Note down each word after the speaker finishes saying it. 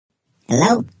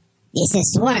Hello? This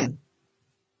is Swarm.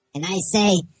 And I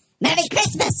say, Merry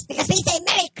Christmas, because we say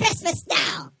Merry Christmas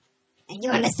now. And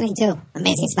you are listening to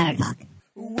Amazing Spider Talk.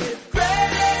 With great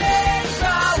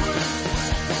powers,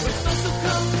 with also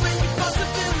comes great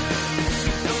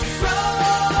responsibilities.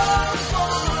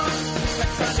 Transform,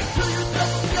 like trying to kill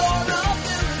yourself with your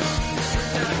abilities.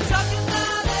 We're not talking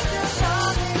about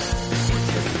economics, we're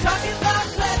just talking about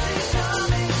classic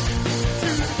comics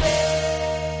today.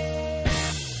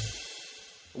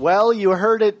 Well, you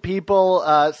heard it, people.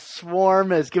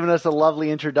 Swarm has given us a lovely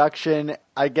introduction.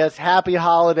 I guess happy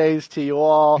holidays to you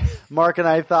all. Mark and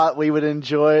I thought we would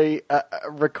enjoy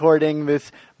recording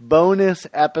this bonus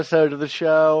episode of the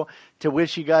show to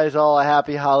wish you guys all a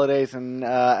happy holidays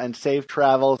and safe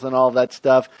travels and all that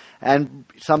stuff, and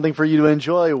something for you to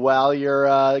enjoy while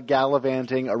you're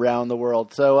gallivanting around the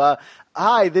world. So,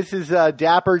 hi, this is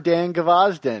Dapper Dan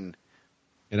Gvozden.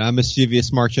 And I'm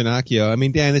Mischievous Marcinacchio. I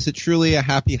mean, Dan, is it truly a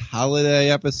happy holiday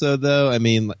episode, though? I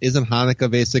mean, isn't Hanukkah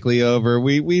basically over?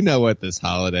 We know what this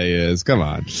holiday is. Come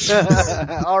on.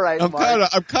 All right, Mark.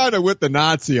 I'm kind of with the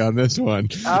Nazi on this one.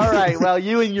 All right. Well,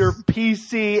 you and your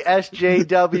PC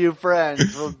SJW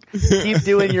friends will keep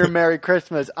doing your Merry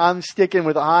Christmas. I'm sticking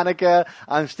with Hanukkah.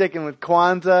 I'm sticking with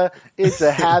Kwanzaa. It's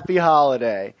a happy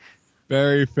holiday.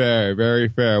 Very fair. Very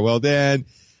fair. Well, Dan,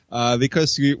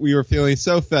 because we were feeling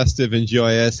so festive and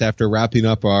joyous after wrapping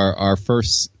up our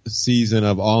first season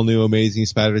of all new Amazing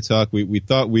Spider Talk, we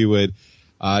thought we would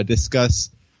discuss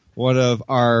one of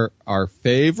our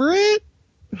favorite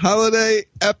holiday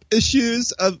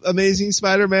issues of Amazing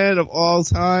Spider-Man of all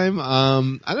time.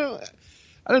 I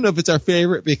don't know if it's our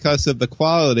favorite because of the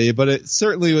quality, but it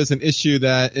certainly was an issue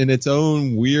that, in its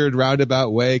own weird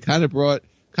roundabout way, kind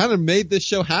of made this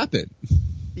show happen.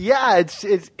 Yeah,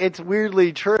 it's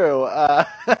weirdly true. I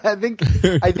think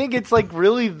it's like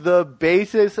really the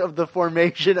basis of the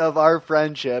formation of our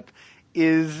friendship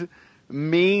is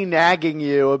me nagging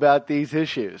you about these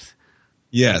issues.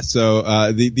 Yeah, so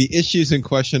the issues in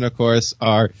question, of course,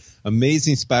 are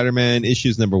Amazing Spider-Man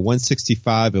issues number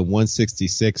 165 and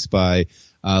 166 by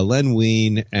Len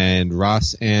Wein and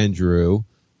Ross Andru.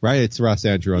 Right, it's Ross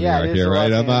Andru on the art here, right?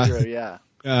 Ross Andru, yeah.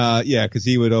 Yeah,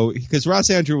 because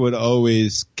Ross Andru would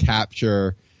always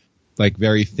capture like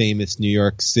very famous New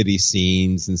York City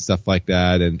scenes and stuff like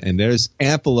that, and there's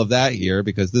ample of that here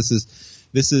because this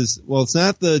is well, it's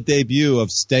not the debut of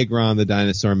Stegron the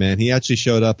Dinosaur Man. He actually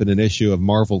showed up in an issue of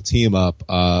Marvel Team Up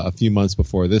a few months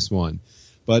before this one,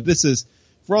 but this is,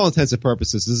 for all intents and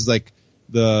purposes, this is like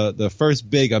the first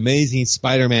big Amazing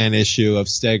Spider-Man issue of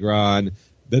Stegron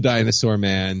the Dinosaur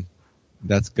Man.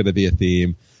 That's going to be a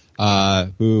theme.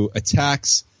 Who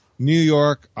attacks New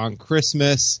York on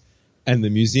Christmas and the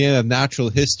Museum of Natural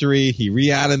History. He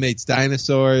reanimates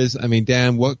dinosaurs. I mean,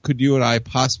 Dan, what could you and I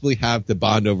possibly have to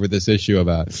bond over this issue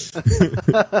about?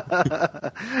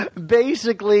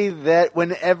 Basically, that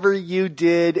whenever you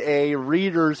did a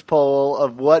reader's poll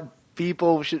of what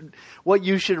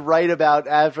you should write about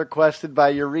as requested by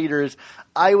your readers,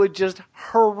 I would just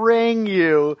harangue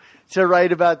you to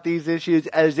write about these issues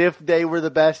as if they were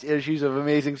the best issues of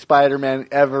Amazing Spider-Man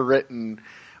ever written.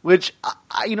 Which,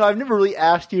 I've never really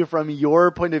asked you from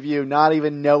your point of view, not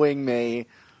even knowing me.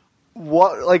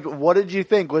 What did you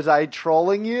think? Was I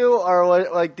trolling you,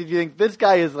 or did you think this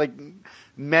guy is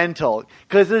mental?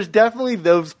 Because there's definitely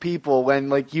those people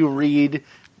when you read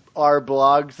our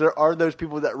blogs, there are those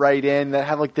people that write in that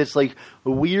have this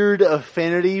weird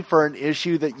affinity for an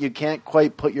issue that you can't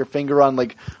quite put your finger on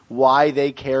why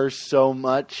they care so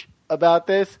much about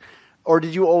this. Or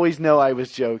did you always know I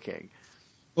was joking?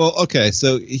 Well, okay,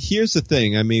 so here's the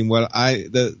thing. I mean,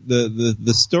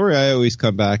 the story I always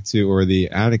come back to, or the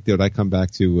anecdote I come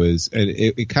back to, was, and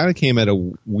it kind of came at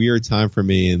a weird time for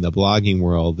me in the blogging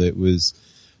world. It was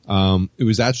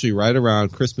actually right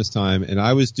around Christmas time, and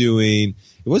I was doing,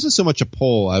 it wasn't so much a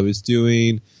poll, I was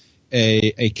doing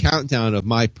a countdown of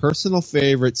my personal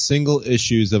favorite single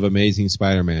issues of Amazing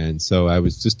Spider-Man. So I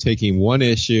was just taking one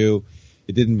issue.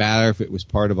 It didn't matter if it was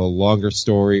part of a longer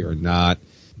story or not.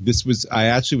 I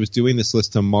actually was doing this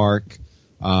list to mark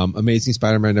Amazing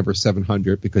Spider-Man number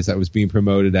 700 because that was being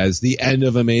promoted as the end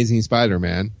of Amazing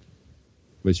Spider-Man,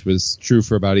 which was true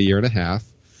for about a year and a half.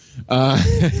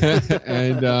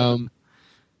 And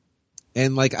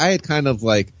I had kind of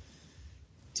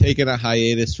taken a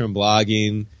hiatus from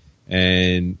blogging,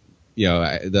 and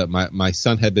my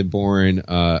son had been born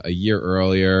a year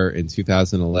earlier in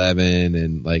 2011,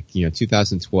 and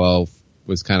 2012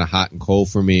 was kind of hot and cold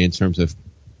for me in terms of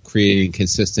creating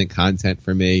consistent content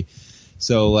for me.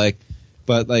 So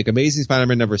but Amazing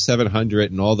Spider-Man number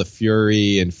 700 and all the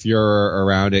fury and furor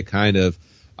around it kind of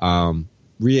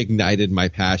reignited my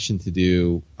passion to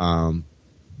do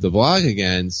the blog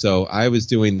again. So I was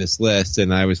doing this list,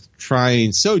 and I was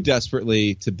trying so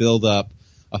desperately to build up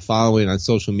a following on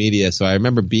social media. So I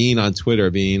remember being on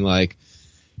Twitter being like,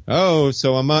 oh,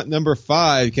 so I'm at number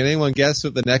 5. Can anyone guess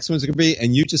what the next one's going to be?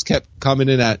 And you just kept coming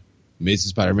in at Amazing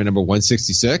Spider-Man number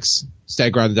 166,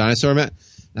 Stegron the Dinosaur Man.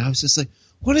 And I was just like,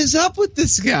 what is up with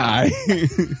this guy?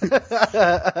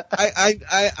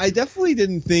 I definitely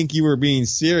didn't think you were being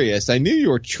serious. I knew you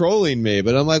were trolling me,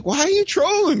 but I'm like, why are you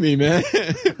trolling me, man?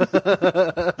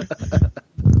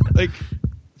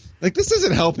 Like this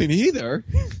isn't helping either.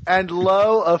 And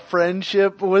lo, a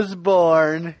friendship was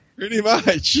born. Pretty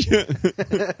much.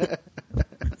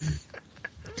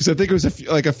 Because I think it was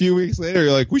a few weeks later,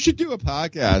 you're like, we should do a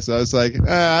podcast. I was like,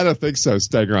 I don't think so,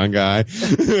 Stegron guy.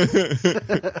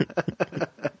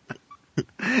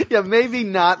 Yeah, maybe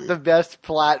not the best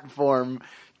platform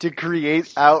to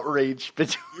create outrage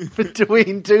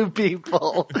between two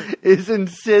people is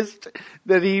insist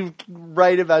that he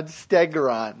write about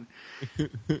Stegron.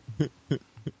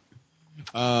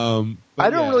 I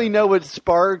don't really know what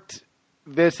sparked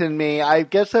this in me. I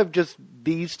guess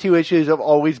these two issues have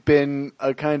always been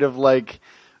a kind of like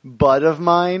bud of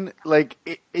mine.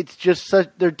 Like it's just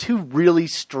they're two really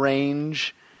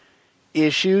strange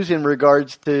issues in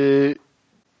regards to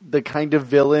the kind of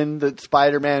villain that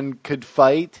Spider-Man could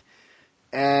fight,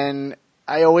 and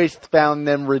I always found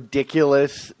them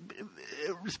ridiculous,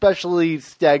 especially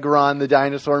Stegron the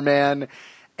Dinosaur Man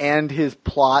and his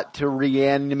plot to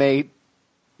reanimate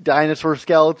dinosaur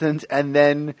skeletons and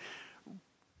then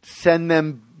send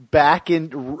them back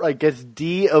in, I guess,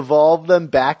 de-evolve them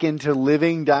back into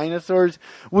living dinosaurs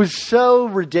was so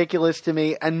ridiculous to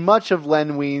me, and much of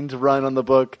Len Wein's run on the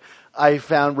book I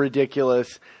found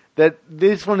ridiculous, that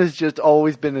this one has just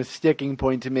always been a sticking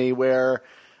point to me, where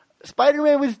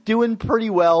Spider-Man was doing pretty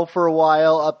well for a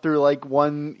while up through like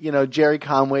one, Jerry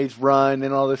Conway's run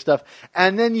and all this stuff,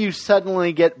 and then you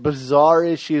suddenly get bizarre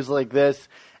issues like this,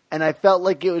 and I felt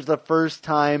like it was the first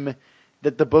time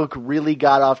that the book really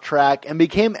got off track and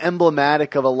became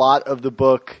emblematic of a lot of the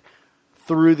book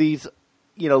through these,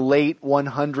 late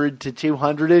 100 to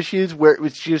 200 issues, where it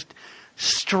was just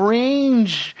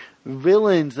strange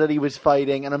villains that he was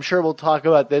fighting. And I'm sure we'll talk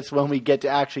about this when we get to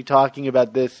actually talking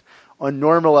about this on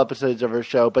normal episodes of our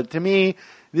show. But to me,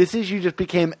 this issue just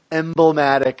became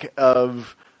emblematic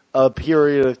of a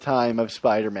period of time of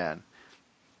Spider-Man.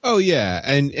 Oh yeah,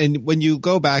 and when you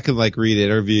go back and like read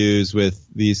interviews with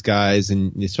these guys,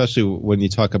 and especially when they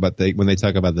talk about the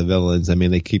villains, I mean,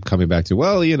 they keep coming back to,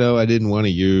 well, I didn't want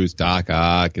to use Doc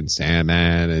Ock and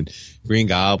Sandman and Green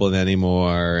Goblin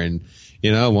anymore, and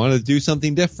I wanted to do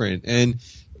something different, and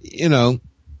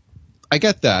I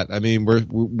get that. I mean,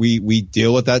 we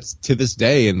deal with that to this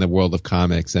day in the world of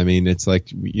comics. I mean, it's like,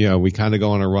 we kind of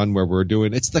go on a run where we're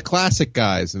doing, it's the classic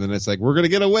guys, and then it's like, we're going to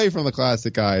get away from the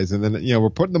classic guys, and then, we're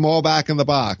putting them all back in the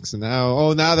box, and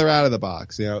now they're out of the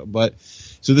box, but,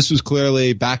 so this was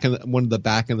clearly one of the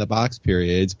back in the box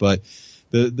periods, but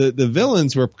the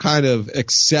villains were kind of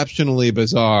exceptionally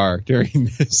bizarre during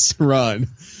this run.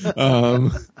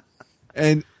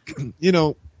 And,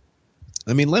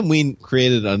 I mean, Len Wein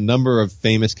created a number of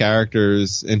famous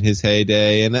characters in his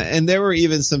heyday, and there were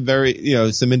even some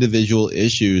some individual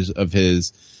issues of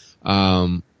his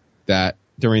that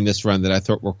during this run that I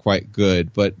thought were quite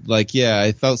good. But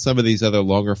I felt some of these other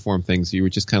longer form things, you were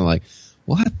just kind of like,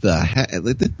 what the heck?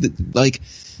 Like,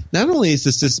 not only is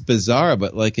this just bizarre,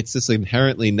 but like it's just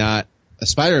inherently not a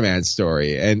Spider-Man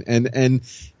story, and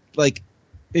like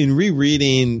in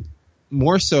rereading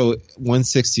more so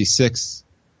 166.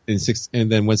 And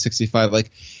then 165,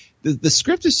 like the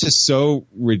script is just so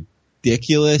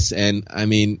ridiculous, and I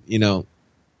mean,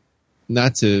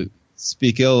 not to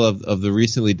speak ill of the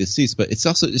recently deceased, but it's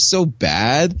also just so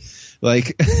bad.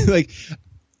 Like, the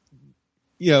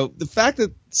fact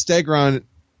that Stegron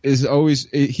is always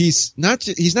he's not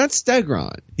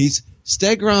Stegron, he's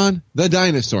Stegron the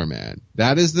Dinosaur Man.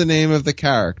 That is the name of the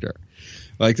character.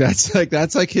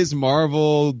 That's like his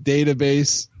Marvel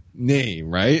database name,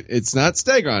 right? It's not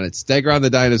Stegron, it's Stegron the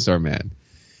Dinosaur Man.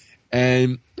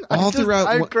 And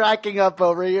I'm cracking up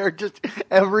over here just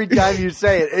every time you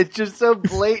say it. It's just so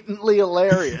blatantly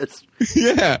hilarious.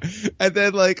 Yeah. And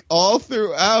then like all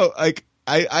throughout, like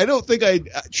I don't think I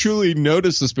truly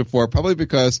noticed this before, probably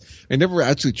because I never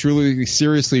actually truly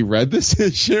seriously read this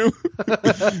issue.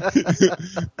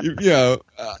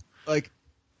 Like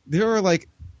there are like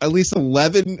at least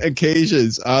 11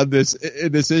 occasions in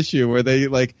this issue where they're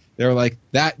like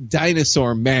that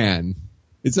dinosaur man.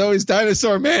 It's always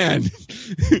Dinosaur Man.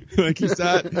 Like he's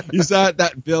not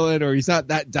that villain, or he's not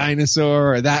that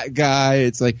dinosaur or that guy.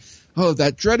 It's like, oh,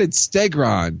 that dreaded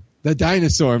Stegron, the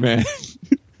dinosaur man.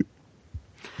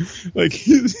 like,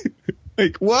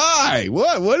 like, why?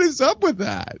 What is up with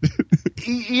that?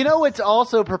 You know what's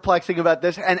also perplexing about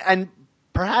this, and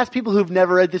perhaps people who've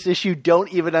never read this issue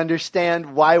don't even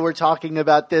understand why we're talking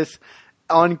about this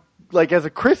on like as a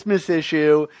Christmas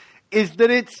issue, is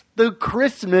that it's the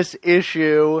Christmas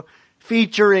issue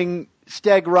featuring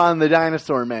Stegron the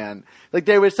Dinosaur Man. Like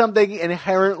there was something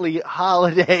inherently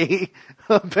holiday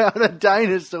about a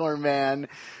dinosaur man,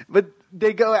 but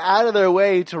they go out of their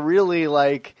way to really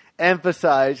like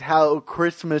emphasize how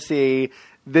Christmassy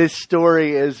this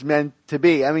story is meant to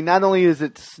be. I mean, not only is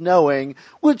it snowing,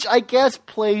 which I guess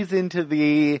plays into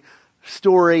the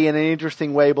story in an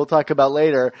interesting way we'll talk about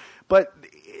later, but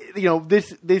you know,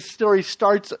 this story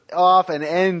starts off and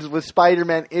ends with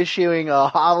Spider-Man issuing a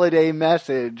holiday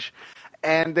message,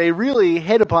 and they really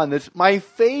hit upon this. My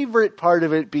favorite part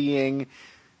of it being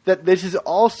that this is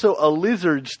also a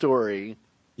lizard story.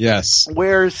 Yes.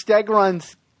 Where Stegron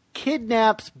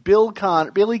kidnaps Billy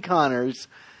Connors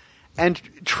and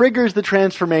triggers the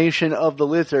transformation of the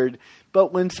lizard.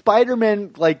 But when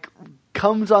Spider-Man like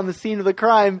comes on the scene of the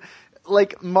crime,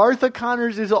 like Martha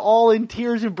Connors is all in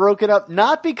tears and broken up,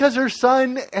 not because her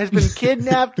son has been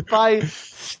kidnapped by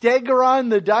Stegron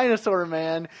the Dinosaur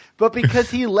Man, but because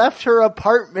he left her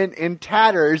apartment in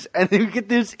tatters, and you get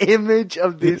this image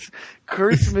of this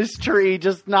Christmas tree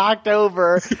just knocked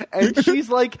over, and she's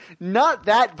like not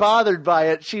that bothered by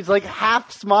it. She's like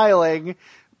half smiling,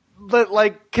 but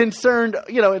like concerned,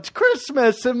 you know, it's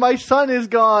Christmas and my son is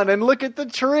gone and look at the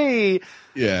tree.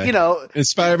 Yeah. You know. And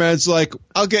Spider-Man's like,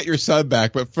 I'll get your son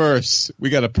back, but first we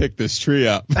got to pick this tree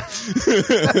up.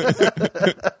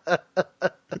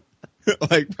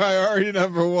 Like priority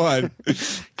number one.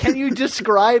 Can you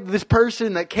describe this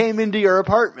person that came into your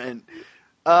apartment?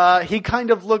 He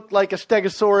kind of looked like a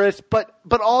Stegosaurus,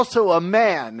 but also a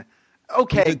man.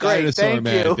 Okay, He's a great. dinosaur Thank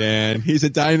man, you. Dan. He's a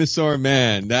dinosaur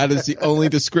man. That is the only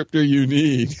descriptor you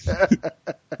need.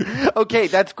 Okay,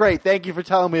 that's great. Thank you for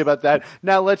telling me about that.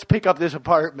 Now let's pick up this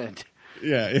apartment.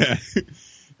 Yeah.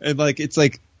 And like it's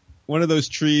like one of those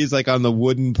trees like on the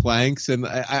wooden planks, and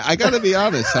I got to be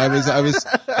honest, I was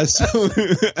as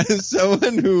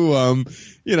someone who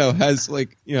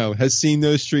has seen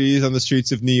those trees on the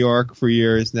streets of New York for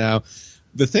years now.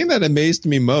 The thing that amazed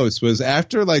me most was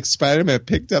after like Spider-Man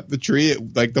picked up the tree,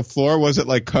 like the floor wasn't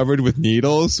like covered with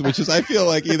needles, which is I feel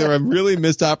like either a really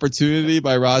missed opportunity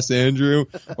by Ross Andrew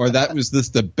or that was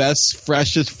just the best,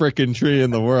 freshest frickin' tree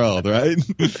in the world, right?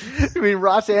 I mean,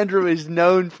 Ross Andrew is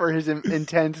known for his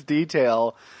intense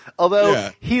detail,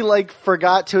 although he like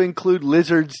forgot to include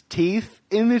lizard's teeth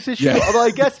in this issue. Yeah. Although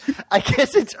I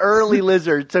guess it's early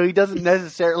lizard, so he doesn't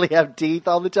necessarily have teeth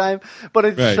all the time. But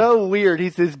it's so weird.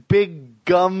 He's this big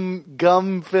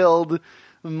gum filled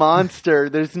monster.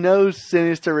 There's no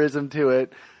sinisterism to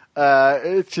it.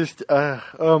 It's just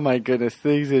oh my goodness,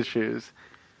 these issues.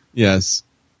 Yes.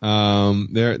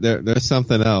 There's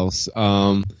something else.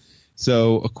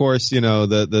 So of course, you know,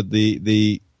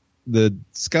 the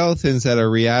skeletons that are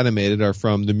reanimated are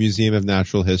from the Museum of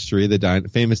Natural History, the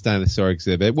famous dinosaur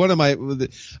exhibit.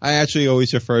 I actually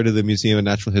always refer to the Museum of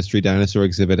Natural History dinosaur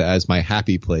exhibit as my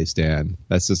happy place, Dan.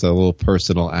 That's just a little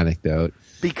personal anecdote.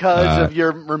 Because of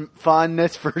your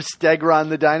fondness for Stegron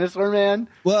the Dinosaur Man?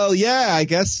 Well, yeah, I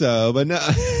guess so, but no.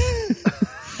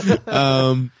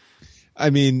 I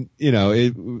mean, you know,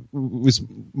 it was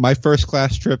my first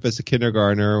class trip as a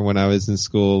kindergartner when I was in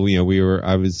school. You know,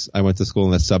 I went to school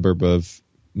in a suburb of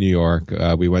New York.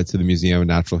 We went to the Museum of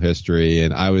Natural History,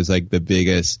 and I was like the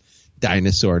biggest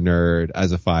dinosaur nerd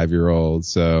as a 5-year-old.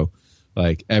 So,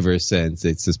 like, ever since,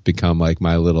 it's just become like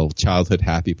my little childhood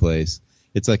happy place.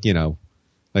 It's like, you know,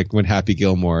 like when Happy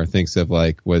Gilmore thinks of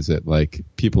like, was it like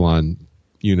people on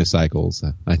unicycles?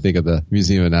 I think of the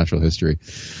Museum of Natural History.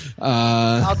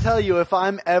 I'll tell you, if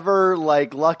I'm ever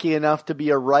like lucky enough to be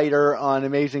a writer on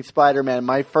Amazing Spider-Man,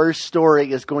 my first story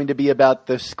is going to be about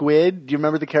the squid. Do you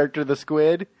remember the character the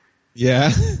squid?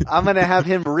 Yeah. I'm going to have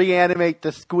him reanimate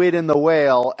the squid and the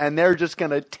whale, and they're just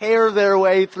going to tear their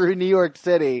way through New York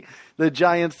City, the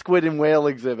giant squid and whale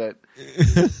exhibit.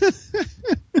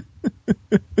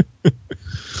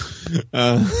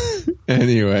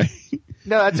 Anyway.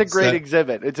 No, that's a great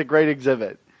exhibit. It's a great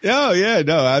exhibit. Oh yeah,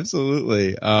 no,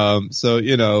 absolutely. So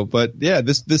you know, but yeah,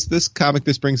 this comic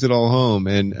brings it all home,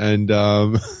 and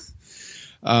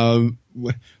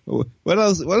what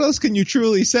else can you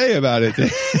truly say about it?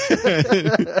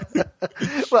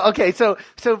 Well, okay, so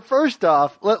first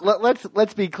off,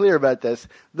 let's be clear about this.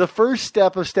 The first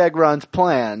step of Stegron's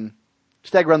plan,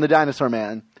 Stegron the Dinosaur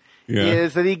Man,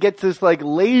 is that he gets this like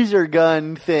laser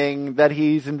gun thing that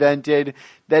he's invented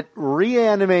that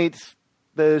reanimates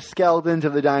the skeletons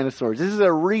of the dinosaurs. This is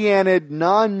a reanimated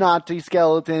non-Nazi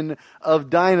skeleton of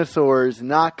dinosaurs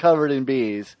not covered in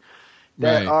bees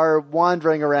that are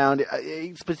wandering around.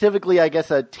 Specifically, I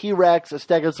guess, a T-Rex, a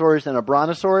Stegosaurus, and a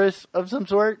Brontosaurus of some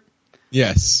sort.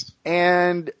 Yes.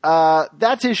 And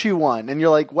that's issue 1. And you're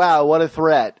like, wow, what a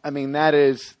threat. I mean, that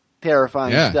is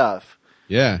terrifying stuff.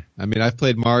 Yeah. I mean, I've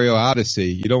played Mario Odyssey.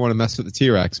 You don't want to mess with the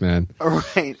T-Rex, man.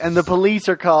 Right. And the police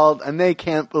are called, and they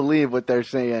can't believe what they're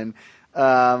saying.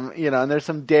 And there's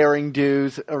some daring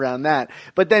do's around that.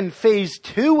 But then phase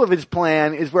 2 of his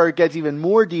plan is where it gets even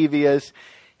more devious.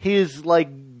 His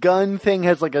like gun thing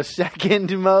has like a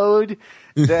second mode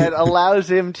that allows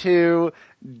him to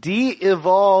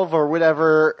de-evolve or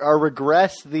whatever, or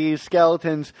regress these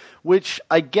skeletons, which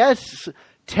I guess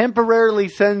temporarily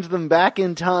sends them back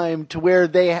in time to where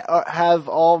they have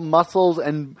all muscles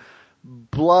and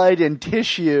blood and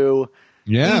tissue.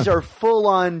 Yeah. These are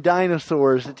full-on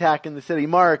dinosaurs attacking the city.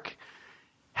 Mark,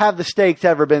 have the stakes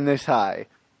ever been this high?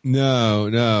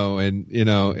 No. And,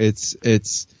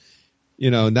 it's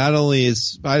not only is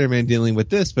Spider-Man dealing with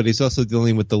this, but he's also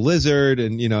dealing with the Lizard.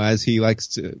 And, as he likes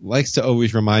to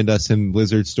always remind us in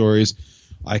Lizard stories,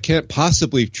 I can't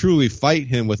possibly truly fight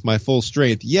him with my full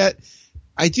strength. Yet,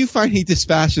 I do find he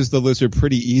dispatches the Lizard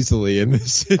pretty easily in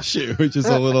this issue, which is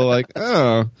a little like,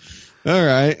 oh... All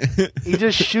right. He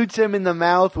just shoots him in the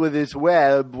mouth with his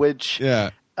web, which,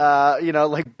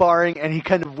 like barring any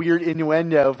kind of weird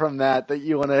innuendo from that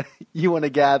you want to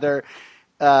gather,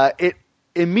 it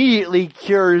immediately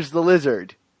cures the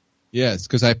Lizard. Yes,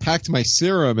 because I packed my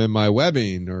serum in my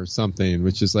webbing or something,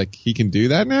 which is like he can do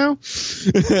that now.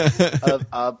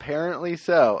 Apparently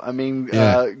so. I mean,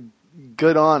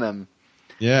 good on him.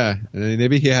 Yeah, and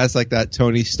maybe he has like that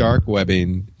Tony Stark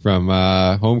webbing from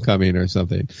Homecoming or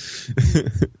something.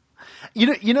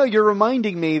 You're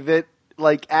reminding me that,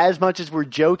 like, as much as we're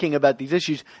joking about these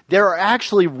issues, there are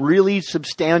actually really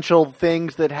substantial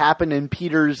things that happen in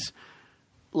Peter's,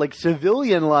 like,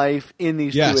 civilian life in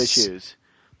these 2 issues.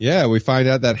 Yeah, we find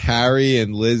out that Harry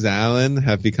and Liz Allen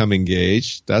have become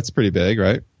engaged. That's pretty big,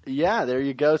 right? Yeah, there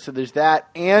you go. So there's that.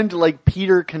 And, like,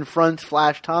 Peter confronts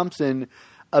Flash Thompson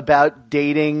about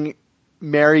dating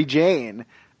Mary Jane.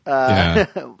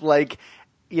 Like,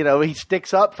 he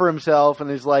sticks up for himself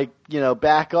and is like,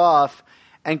 back off,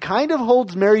 and kind of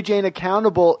holds Mary Jane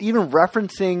accountable, even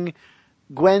referencing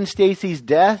Gwen Stacy's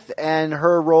death and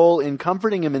her role in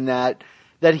comforting him in that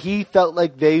he felt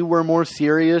like they were more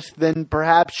serious than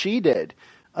perhaps she did.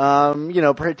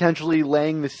 Potentially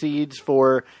laying the seeds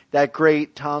for that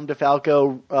great Tom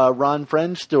DeFalco, Ron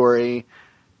Friend story,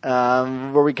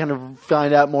 where we kind of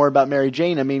find out more about Mary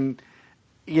Jane. I mean,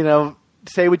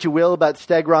 say what you will about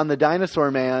Stegron the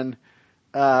Dinosaur Man,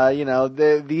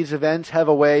 these events have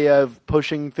a way of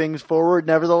pushing things forward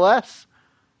nevertheless.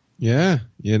 Yeah,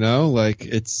 like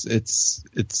it's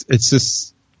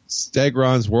just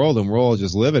Stegron's world and we're all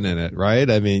just living in it, right?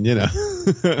 I mean,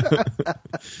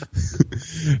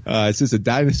 it's just a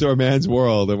dinosaur man's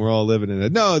world and we're all living in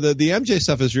it. No, the MJ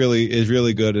stuff is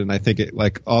really good, and I think it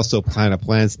like also kind of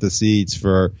plants the seeds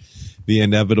for the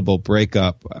inevitable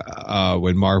breakup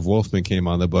when Marv Wolfman came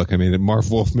on the book. I mean, Marv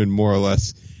Wolfman more or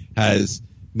less has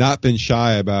not been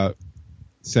shy about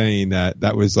saying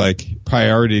that was like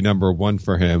priority number 1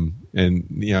 for him. And,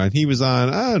 and he was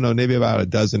on, I don't know, maybe about a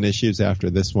dozen issues after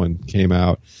this one came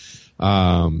out.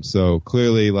 So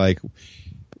clearly, like,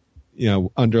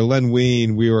 under Len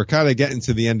Wein, we were kind of getting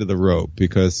to the end of the rope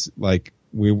because, like,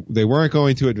 they weren't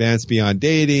going to advance beyond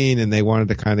dating, and they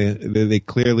wanted to they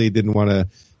clearly didn't want to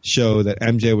show that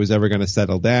MJ was ever going to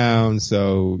settle down.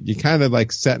 So you kind of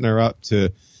like setting her up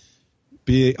to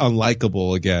be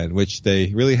unlikable again, which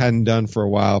they really hadn't done for a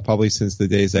while, probably since the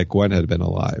days that Gwen had been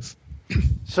alive.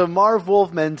 So Marv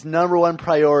Wolfman's number 1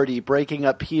 priority, breaking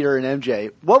up Peter and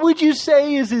MJ. What would you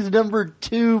say is his number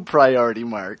 2 priority,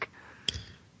 Mark?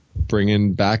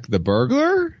 Bringing back the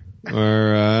burglar? Or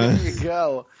there you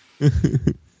go.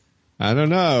 I don't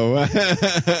know.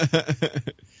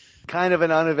 Kind of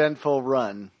an uneventful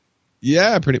run.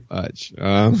 Yeah, pretty much.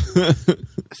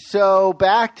 So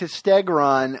back to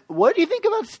Stegron. What do you think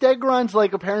about Stegron's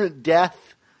like apparent death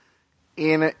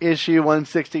in issue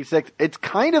 166? It's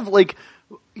kind of like,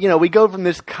 we go from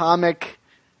this comic,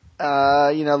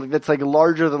 that's like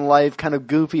larger than life, kind of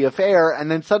goofy affair, and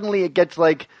then suddenly it gets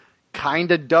like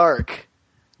kind of dark.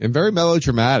 And very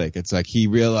melodramatic. It's like he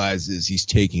realizes he's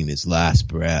taking his last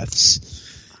breaths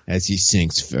as he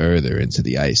sinks further into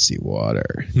the icy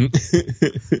water.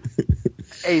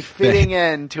 A fitting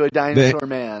end to a dinosaur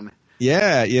man.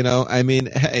 Yeah, I mean,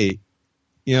 hey,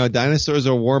 dinosaurs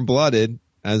are warm-blooded,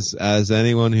 as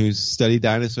anyone who's studied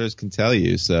dinosaurs can tell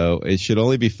you. So it should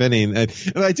only be fitting. And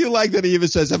I do like that he even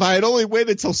says, if I had only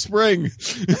waited till spring.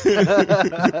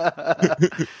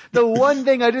 The one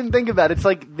thing I didn't think about, it's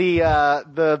like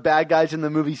the bad guys in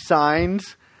the movie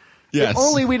Signs. Yes. If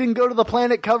only we didn't go to the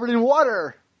planet covered in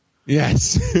water.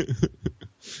 Yes.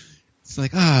 It's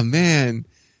like, man,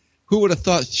 who would have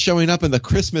thought showing up in the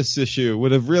Christmas issue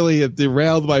would have really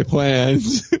derailed my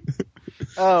plans?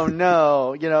 Oh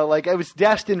no! I was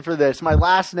destined for this. My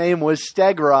last name was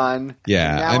Stegron.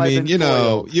 Yeah, and now I've been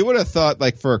foiled. you would have thought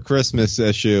for a Christmas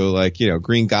issue,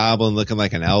 Green Goblin looking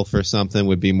like an elf or something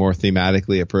would be more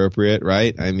thematically appropriate,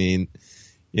 right? I mean,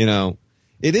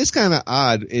 it is kind of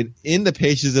odd. In the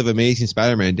pages of Amazing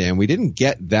Spider-Man, Dan, we didn't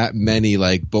get that many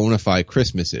bona fide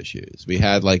Christmas issues. We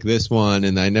had this one,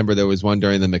 and I remember there was one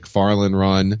during the McFarlane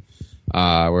run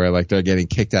where they're getting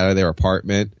kicked out of their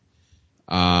apartment.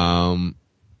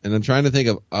 And I'm trying to think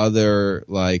of other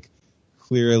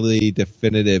clearly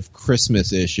definitive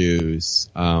Christmas issues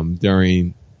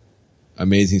during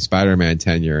Amazing Spider-Man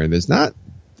tenure, and there's not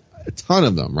a ton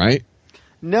of them, right?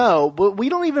 No, but we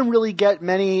don't even really get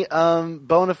many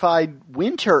bona fide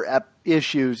winter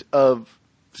issues of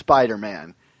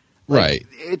Spider-Man. Right.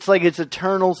 It's it's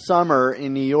eternal summer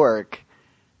in New York,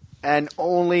 and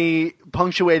only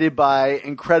punctuated by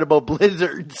incredible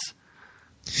blizzards.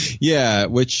 Yeah,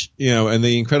 which, and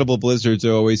the incredible blizzards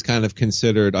are always kind of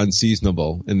considered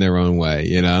unseasonable in their own way,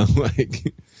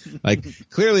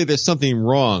 clearly there's something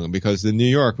wrong, because in New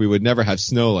York we would never have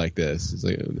snow like this. It's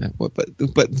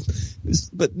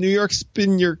but New York's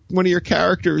been one of your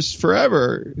characters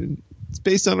forever. It's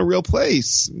based on a real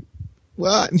place.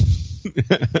 What?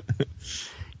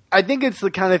 I think it's the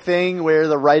kind of thing where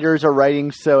the writers are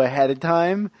writing so ahead of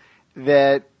time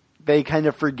that they kind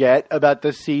of forget about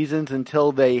the seasons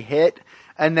until they hit.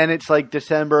 And then it's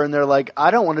December and they're like,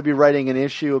 I don't want to be writing an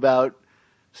issue about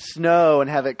snow and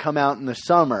have it come out in the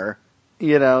summer,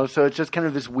 So it's just kind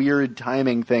of this weird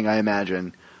timing thing, I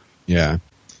imagine. Yeah.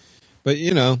 But,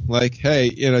 hey,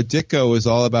 Ditko was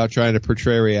all about trying to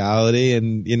portray reality,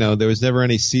 and, there was never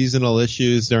any seasonal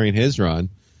issues during his run.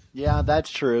 Yeah,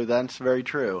 that's true. That's very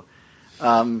true.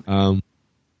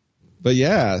 But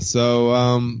yeah,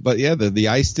 the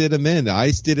ice did him in. The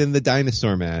ice did in the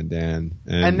Dinosaur Man, Dan.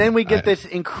 And then we get this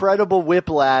incredible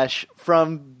whiplash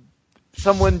from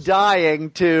someone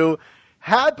dying to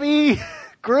Happy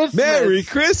Christmas. Merry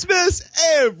Christmas,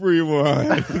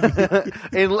 everyone.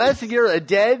 Unless you're a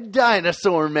dead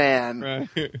dinosaur man.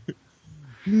 Right.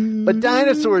 But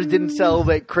dinosaurs didn't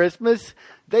celebrate Christmas.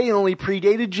 They only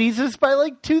predated Jesus by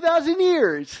 2,000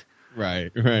 years.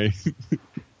 Right.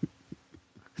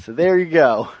 So there you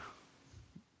go.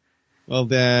 Well,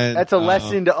 then... That's a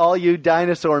lesson to all you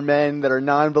dinosaur men that are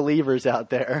non-believers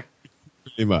out there.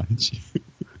 Pretty much.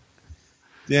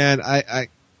 Dan, I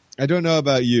don't know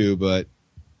about you, but,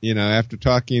 after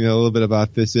talking a little bit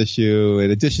about this issue, in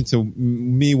addition to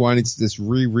me wanting to just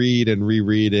reread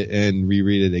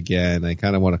it again, I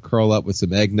kind of want to curl up with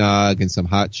some eggnog and some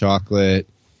hot chocolate,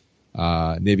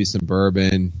 maybe some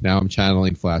bourbon. Now I'm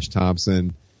channeling Flash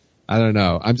Thompson. I don't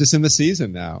know. I'm just in the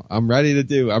season now. I'm ready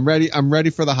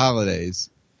for the holidays.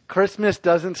 Christmas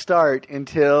doesn't start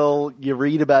until you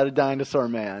read about a dinosaur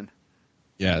man.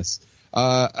 Yes.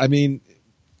 We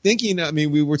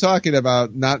were talking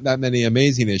about not that many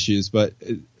amazing issues, but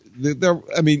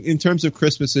in terms of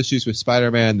Christmas issues with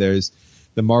Spider-Man, there's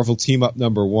the Marvel Team Up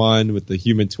 #1 with the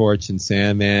Human Torch and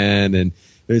Sandman, and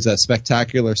there's a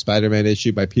spectacular Spider-Man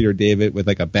issue by Peter David with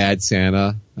a bad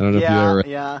Santa. I don't know if you ever...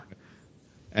 Yeah.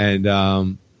 And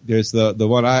there's the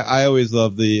one I always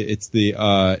love, it's the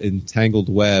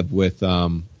Entangled Web with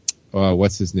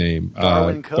what's his name?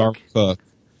 Darwin Cook.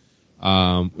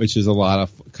 Which is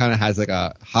kind of has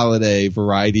a holiday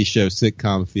variety show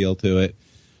sitcom feel to it.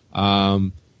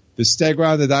 The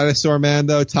Stegron the Dinosaur Man,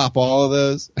 though, top all of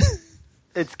those.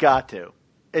 It's got to.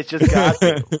 It's just got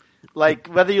to.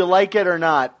 Whether you like it or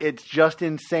not, it's just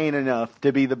insane enough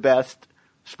to be the best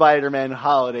Spider-Man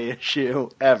holiday issue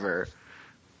ever.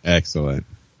 Excellent.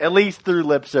 At least through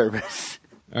lip service.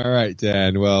 All right,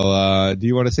 Dan. Well, do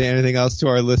you want to say anything else to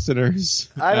our listeners?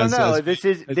 I don't know. This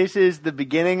is the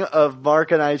beginning of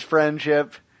Mark and I's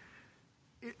friendship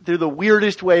through the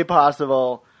weirdest way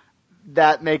possible.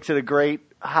 That makes it a great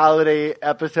holiday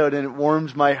episode, and it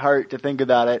warms my heart to think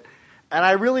about it. And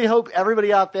I really hope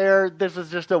everybody out there, this is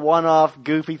just a one-off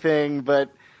goofy thing, but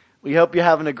we hope you're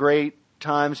having a great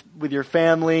time with your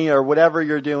family or whatever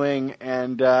you're doing,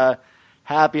 and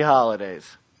happy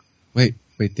holidays. Wait,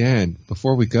 Dan,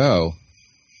 before we go,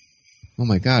 oh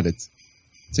my God, it's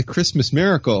a Christmas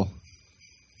miracle.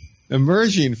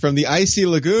 emerging from the icy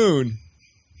lagoon.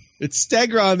 It's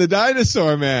Stegron the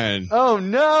Dinosaur Man. Oh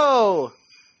no!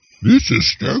 This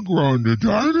is Stegron the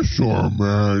Dinosaur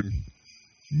Man.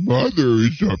 Mother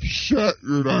is upset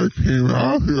that I came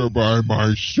out here by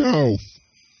myself.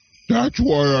 That's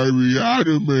why I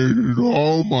reanimated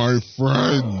all my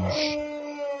friends.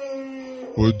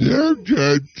 But they're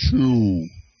dead too.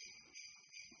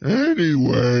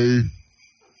 Anyway,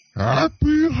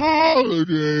 happy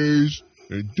holidays,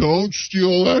 and don't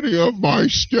steal any of my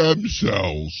stem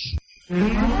cells.